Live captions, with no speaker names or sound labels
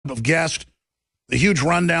of guests, the huge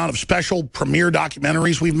rundown of special premiere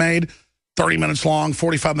documentaries we've made, 30 minutes long,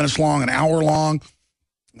 45 minutes long, an hour long,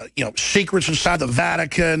 secrets inside the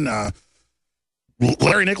Vatican,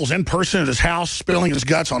 Larry Nichols in person at his house, spilling his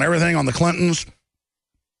guts on everything on the Clintons. I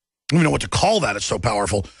don't even know what to call that. It's so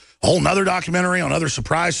powerful. A whole nother documentary on another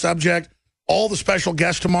surprise subject. All the special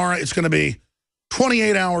guests tomorrow. It's going to be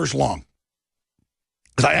 28 hours long.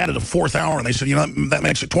 Because I added a fourth hour, and they said, that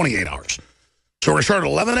makes it 28 hours. So we're going to start at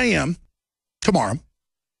 11 a.m. tomorrow.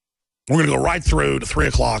 We're going to go right through to 3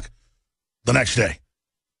 o'clock the next day.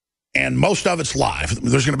 And most of it's live.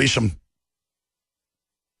 There's going to be some,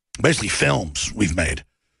 basically, films we've made.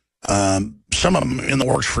 Some of them in the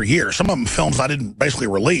works for years. Some of them films I didn't basically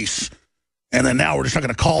release. And then now we're just not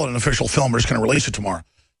going to call it an official film. We're just going to release it tomorrow.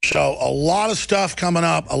 So a lot of stuff coming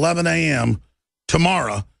up 11 a.m.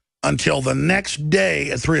 tomorrow until the next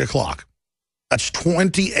day at 3 o'clock. That's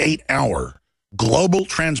 28-hour global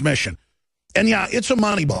transmission. And, yeah, it's a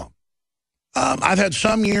money bomb. I've had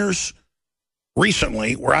some years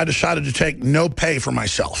recently where I decided to take no pay for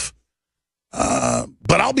myself.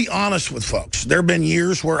 But I'll be honest with folks. There have been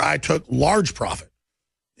years where I took large profit.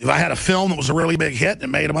 If I had a film that was a really big hit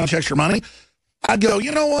and made a bunch of extra money, I'd go,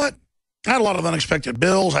 you know what? I had a lot of unexpected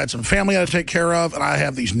bills. I had some family I had to take care of, and I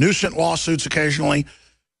have these nuisance lawsuits occasionally.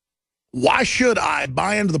 Why should I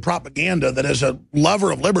buy into the propaganda that as a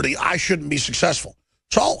lover of liberty, I shouldn't be successful?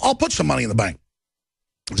 So I'll put some money in the bank.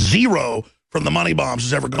 Zero from the money bombs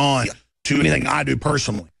has ever gone to anything I do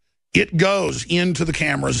personally. It goes into the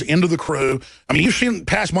cameras, into the crew. I mean, you've seen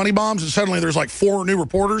past money bombs, and suddenly there's like 4 new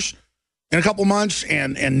reporters in a couple months,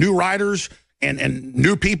 and new writers, and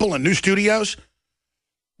new people, and new studios.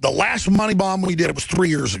 The last money bomb we did, it was 3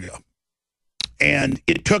 years ago. And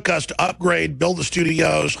it took us to upgrade, build the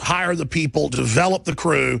studios, hire the people, develop the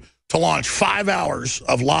crew to launch 5 hours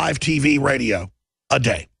of live TV radio a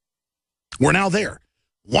day. We're now there.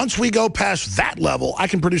 Once we go past that level, I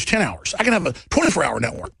can produce 10 hours. I can have a 24-hour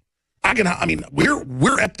network.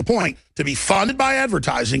 We're at the point to be funded by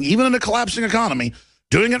advertising, even in a collapsing economy,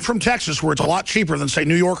 doing it from Texas, where it's a lot cheaper than, say,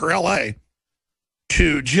 New York or L.A.,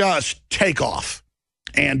 to just take off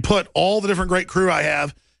and put all the different great crew I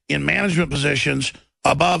have in management positions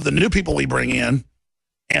above the new people we bring in.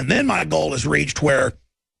 And then my goal is reached where,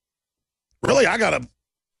 really, I got a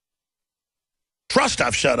trust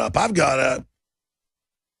I've set up. I've got a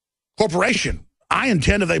corporation. I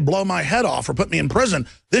intend if they blow my head off or put me in prison,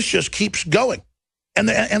 this just keeps going. And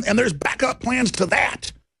there's backup plans to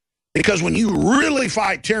that. Because when you really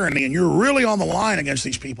fight tyranny and you're really on the line against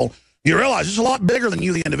these people, you realize it's a lot bigger than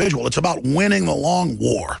you, the individual. It's about winning the long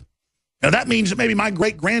war. Now, that means that maybe my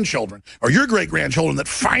great-grandchildren or your great-grandchildren that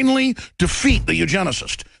finally defeat the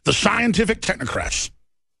eugenicists, the scientific technocrats.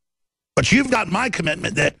 But you've got my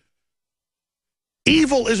commitment that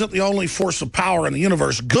evil isn't the only force of power in the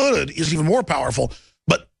universe. Good is even more powerful.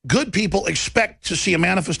 But good people expect to see a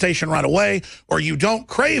manifestation right away, or you don't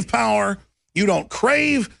crave power, you don't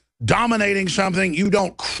crave dominating something, you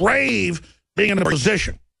don't crave being in a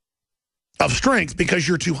position of strength because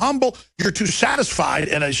you're too humble, you're too satisfied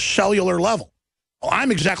at a cellular level. Well,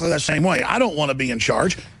 I'm exactly that same way. I don't want to be in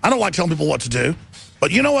charge. I don't like telling people what to do.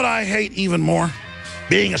 But you know what I hate even more?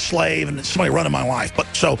 Being a slave and somebody running my life. But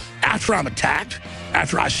so after I'm attacked,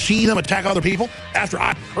 after I see them attack other people, after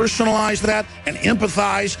I personalize that and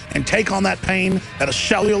empathize and take on that pain at a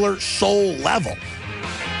cellular soul level,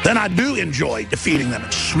 then I do enjoy defeating them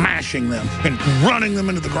and smashing them and running them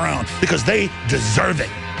into the ground because they deserve it.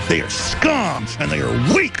 They are scum, and they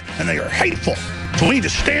are weak, and they are hateful. So we need to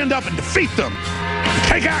stand up and defeat them and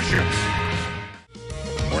take action.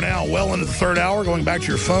 We're now well into the third hour, going back to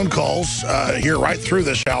your phone calls here right through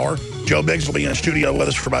this hour. Joe Biggs will be in the studio with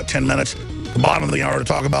us for about 10 minutes at the bottom of the hour to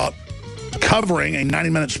talk about covering a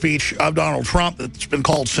 90-minute speech of Donald Trump that's been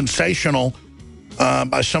called sensational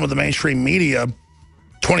by some of the mainstream media.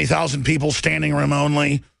 20,000 people, standing room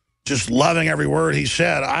only, just loving every word he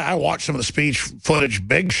said. I watched some of the speech footage,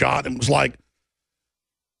 big shot, and it was like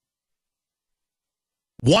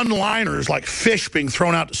one-liners like fish being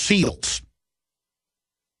thrown out to seals.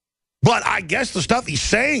 But I guess the stuff he's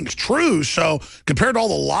saying is true, so compared to all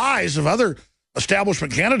the lies of other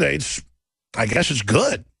establishment candidates, I guess it's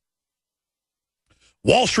good.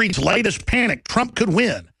 Wall Street's latest panic, Trump could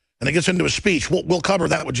win. And it gets into a speech. We'll cover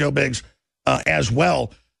that with Joe Biggs as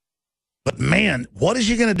well. But, man, what is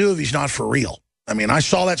he going to do if he's not for real? I mean, I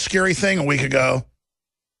saw that scary thing a week ago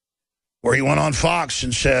where he went on Fox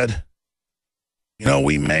and said, you know,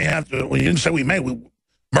 we may have to, well, he didn't say we may.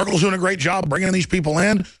 Merkel's doing a great job bringing these people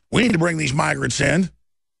in. We need to bring these migrants in,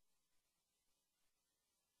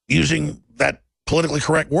 using that politically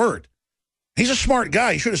correct word. He's a smart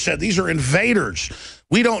guy. He should have said, these are invaders.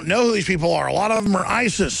 We don't know who these people are. A lot of them are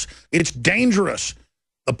ISIS. It's dangerous.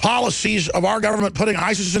 The policies of our government putting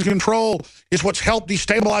ISIS in control is what's helped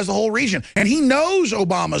destabilize the whole region. And he knows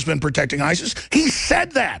Obama's been protecting ISIS. He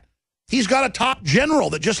said that. He's got a top general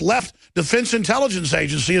that just left Defense Intelligence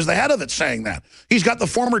Agency as the head of it saying that. He's got the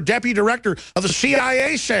former deputy director of the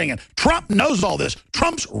CIA saying it. Trump knows all this.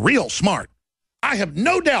 Trump's real smart. I have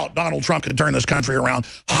no doubt Donald Trump can turn this country around,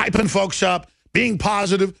 hyping folks up, being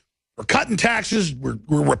positive. We're cutting taxes. We're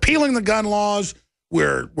repealing the gun laws.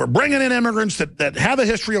 We're bringing in immigrants that have a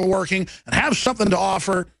history of working and have something to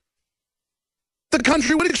offer. The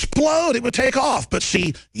country would explode. It would take off. But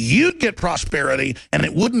see, you'd get prosperity, and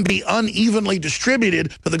it wouldn't be unevenly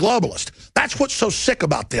distributed to the globalist. That's what's so sick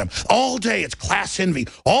about them. All day it's class envy.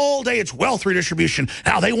 All day it's wealth redistribution.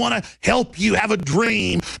 How they want to help you have a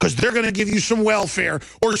dream because they're going to give you some welfare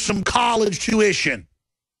or some college tuition.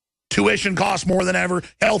 Tuition costs more than ever.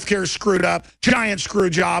 Healthcare screwed up. Giant screw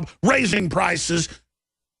job. Raising prices.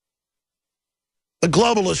 The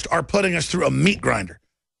globalists are putting us through a meat grinder.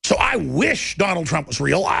 So I wish Donald Trump was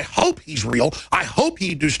real. I hope he's real. I hope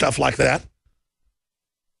he'd do stuff like that.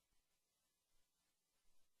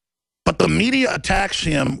 But the media attacks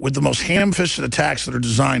him with the most ham-fisted attacks that are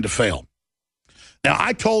designed to fail. Now,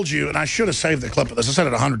 I told you, and I should have saved the clip of this. I said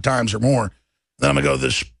it 100 times or more. Then I'm going to go to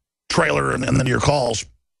this trailer and then your calls.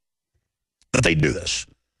 That they do this.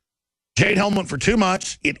 Jade Helm went for 2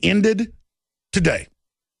 months. It ended today.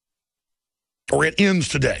 Or it ends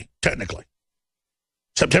today, technically.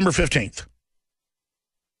 September 15th.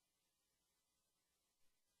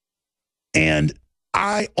 And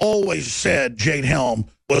I always said Jade Helm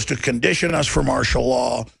was to condition us for martial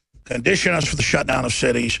law, condition us for the shutdown of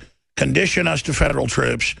cities, condition us to federal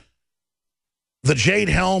troops. The Jade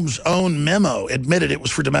Helm's own memo admitted it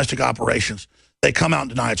was for domestic operations. They come out and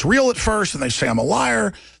deny it's real at first, and they say I'm a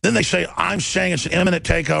liar. Then they say I'm saying it's an imminent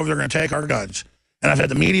takeover. They're going to take our guns. And I've had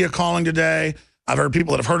the media calling today. I've heard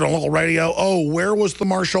people that have heard it on local radio. Oh, where was the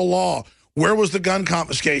martial law? Where was the gun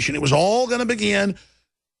confiscation? It was all going to begin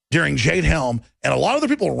during Jade Helm. And a lot of the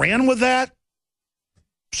people ran with that.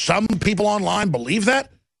 Some people online believe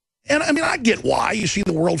that. And, I mean, I get why. You see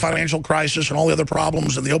the world financial crisis and all the other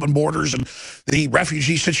problems and the open borders and the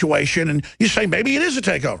refugee situation. And you say, maybe it is a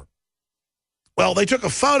takeover. Well, they took a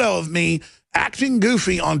photo of me acting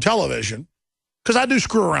goofy on television, because I do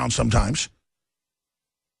screw around sometimes.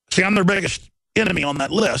 See, I'm their biggest enemy on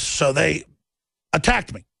that list, so they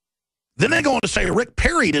attacked me. Then they go on to say Rick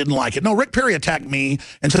Perry didn't like it. No, Rick Perry attacked me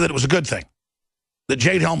and said that it was a good thing, that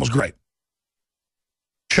Jade Helm was great.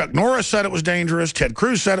 Chuck Norris said it was dangerous. Ted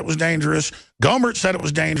Cruz said it was dangerous. Gohmert said it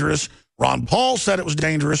was dangerous. Ron Paul said it was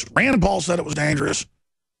dangerous. Rand Paul said it was dangerous.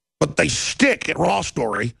 But they stick at Raw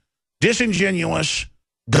Story, disingenuous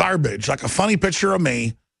garbage, like a funny picture of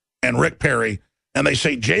me and Rick Perry, and they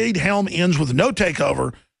say Jade Helm ends with no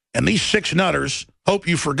takeover, and these 6 nutters hope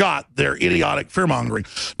you forgot their idiotic fear-mongering.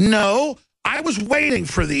 No, I was waiting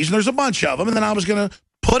for these, and there's a bunch of them, and then I was going to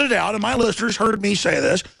put it out, and my listeners heard me say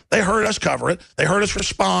this. They heard us cover it. They heard us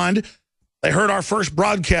respond. They heard our first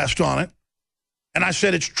broadcast on it. And I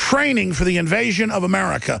said it's training for the invasion of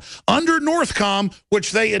America under Northcom,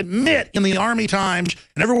 which they admit in the Army Times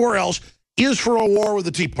and everywhere else is for a war with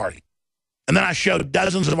the Tea Party. And then I showed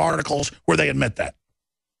dozens of articles where they admit that.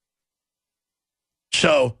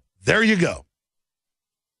 So there you go.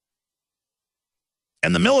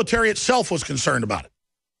 And the military itself was concerned about it.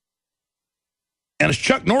 And as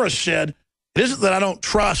Chuck Norris said, it isn't that I don't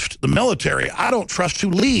trust the military. I don't trust who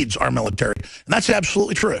leads our military. And that's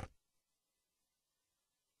absolutely true.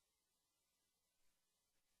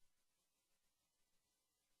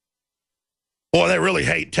 Boy, they really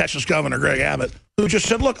hate Texas Governor Greg Abbott, who just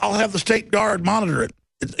said, look, I'll have the state guard monitor it.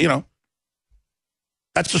 You know,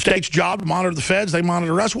 that's the state's job to monitor the feds. They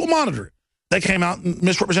monitor us. We'll monitor it. They came out and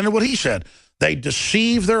misrepresented what he said. They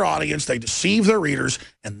deceive their audience. They deceive their readers,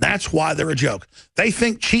 and that's why they're a joke. They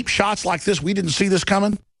think cheap shots like this, we didn't see this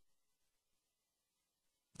coming.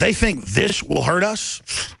 They think this will hurt us.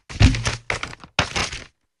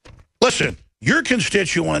 Listen, your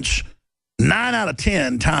constituents 9 out of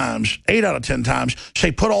 10 times, 8 out of 10 times,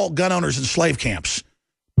 say put all gun owners in slave camps.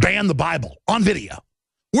 Ban the Bible on video.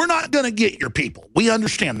 We're not going to get your people. We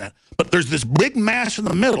understand that. But there's this big mass in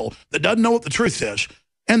the middle that doesn't know what the truth is.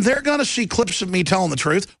 And they're going to see clips of me telling the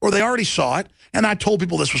truth, or they already saw it, and I told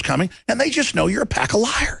people this was coming, and they just know you're a pack of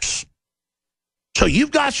liars. So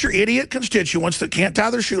you've got your idiot constituents that can't tie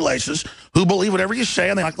their shoelaces, who believe whatever you say,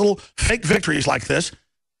 and they like little fake victories like this.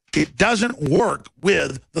 It doesn't work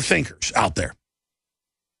with the thinkers out there.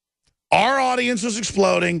 Our audience is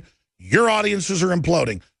exploding. Your audiences are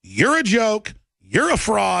imploding. You're a joke. You're a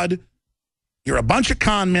fraud. You're a bunch of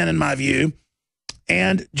con men, in my view.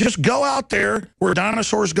 And just go out there where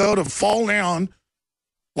dinosaurs go to fall down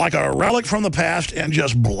like a relic from the past and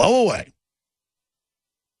just blow away.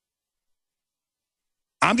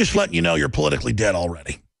 I'm just letting you know you're politically dead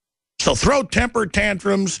already. So throw temper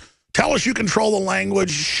tantrums, tell us you control the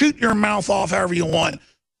language, shoot your mouth off however you want.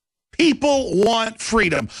 People want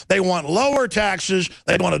freedom. They want lower taxes.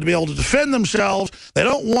 They want to be able to defend themselves. They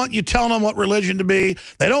don't want you telling them what religion to be.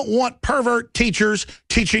 They don't want pervert teachers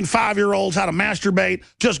teaching 5-year-olds how to masturbate.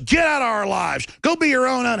 Just get out of our lives. Go be your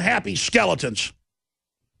own unhappy skeletons.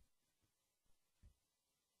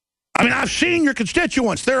 I mean, I've seen your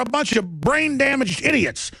constituents. They're a bunch of brain-damaged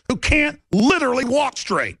idiots who can't literally walk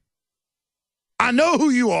straight. I know who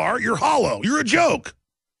you are. You're hollow. You're a joke.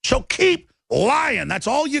 So keep lying. That's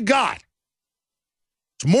all you got.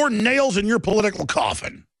 It's more nails in your political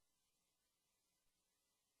coffin.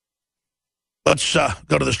 Let's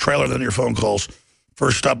go to this trailer, then your phone calls.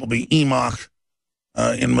 First up will be EMOC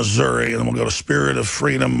in Missouri, and then we'll go to Spirit of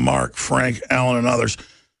Freedom, Mark, Frank, Alan, and others.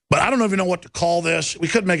 But I don't even know what to call this. We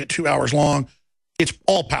could make it 2 hours long. It's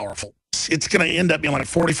all powerful. It's going to end up being like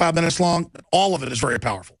 45 minutes long. But all of it is very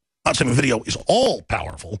powerful. Not saying the video is all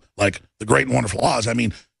powerful, like The Great and Wonderful Oz. I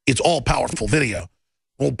mean, it's all powerful video.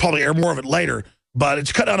 We'll probably air more of it later, but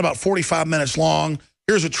it's cut down about 45 minutes long.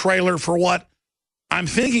 Here's a trailer for what I'm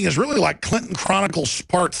thinking is really like Clinton Chronicles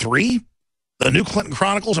Part 3, the new Clinton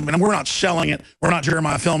Chronicles. I mean, we're not selling it. We're not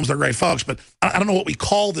Jeremiah Films. They're great folks, but I don't know what we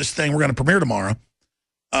call this thing we're going to premiere tomorrow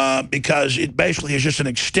because it basically is just an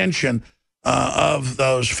extension of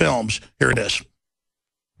those films. Here it is.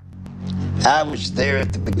 I was there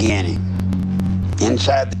at the beginning,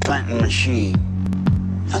 inside the Clinton machine.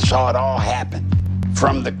 I saw it all happen,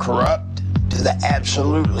 from the corrupt to the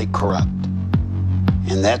absolutely corrupt.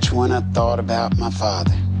 And that's when I thought about my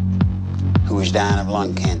father, who was dying of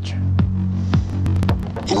lung cancer,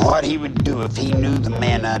 and what he would do if he knew the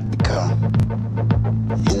man I'd become.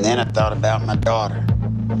 And then I thought about my daughter.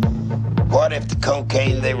 What if the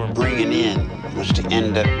cocaine they were bringing in was to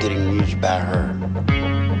end up getting used by her?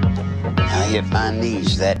 I hit my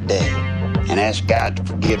knees that day and asked God to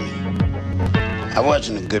forgive me. I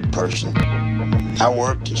wasn't a good person. I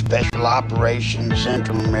worked in special operations,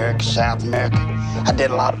 Central America, South America. I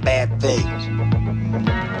did a lot of bad things.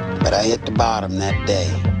 But I hit the bottom that day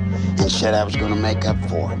and said I was going to make up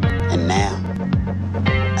for it. And now,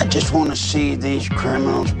 I just want to see these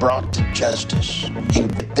criminals brought to justice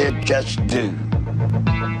and get their just due.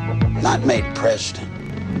 Not made president,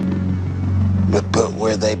 but put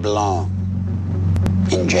where they belong,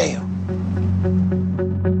 in jail.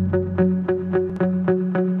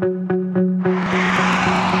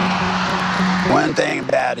 One thing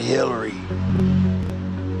about Hillary,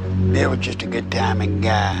 Bill was just a good timing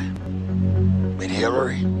guy. But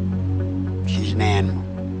Hillary, she's an animal.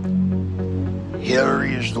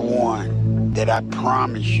 Hillary is the one that I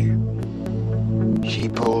promise you, she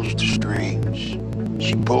pulls the strings.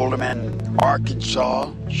 She pulled them in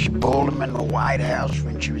Arkansas. She pulled them in the White House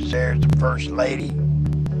when she was there as the First Lady.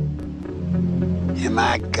 And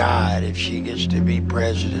my God, if she gets to be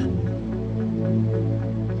president,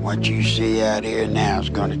 what you see out here now is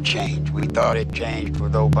going to change. We thought it changed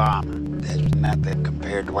with Obama. There's nothing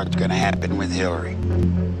compared to what's going to happen with Hillary.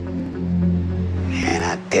 And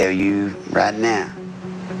I tell you right now,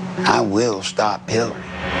 I will stop Hillary.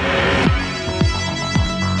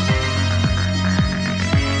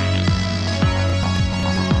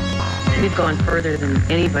 We've gone further than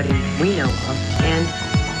anybody we know of, and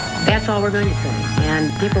that's all we're going to say.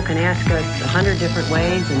 And people can ask us 100 different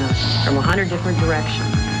ways and from 100 different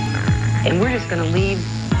directions. And we're just going to leave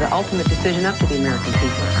the ultimate decision up to the American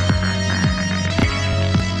people.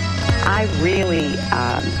 I really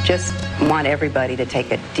just want everybody to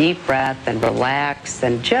take a deep breath and relax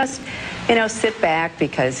and just, sit back,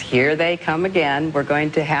 because here they come again. We're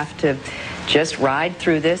going to have to just ride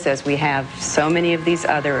through this, as we have so many of these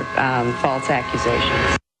other false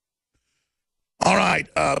accusations. All right.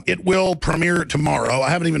 It will premiere tomorrow. I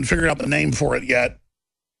haven't even figured out the name for it yet.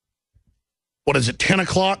 What is it, 10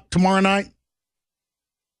 o'clock tomorrow night?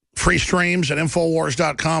 Free streams at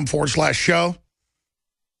Infowars.com/show.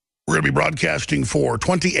 We're going to be broadcasting for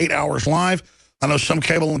 28 hours live. I know some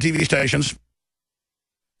cable and TV stations,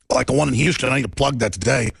 like the one in Houston, I need to plug that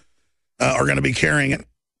today, are going to be carrying it.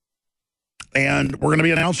 And we're going to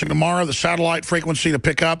be announcing tomorrow the satellite frequency to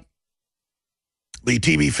pick up the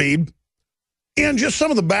TV feed and just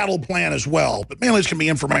some of the battle plan as well. But mainly it's going to be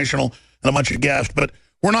informational and a bunch of guests. But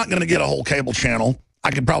we're not going to get a whole cable channel.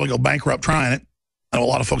 I could probably go bankrupt trying it. I know a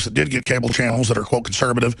lot of folks that did get cable channels that are, quote,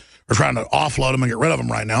 conservative are trying to offload them and get rid of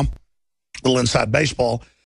them right now. Little inside baseball.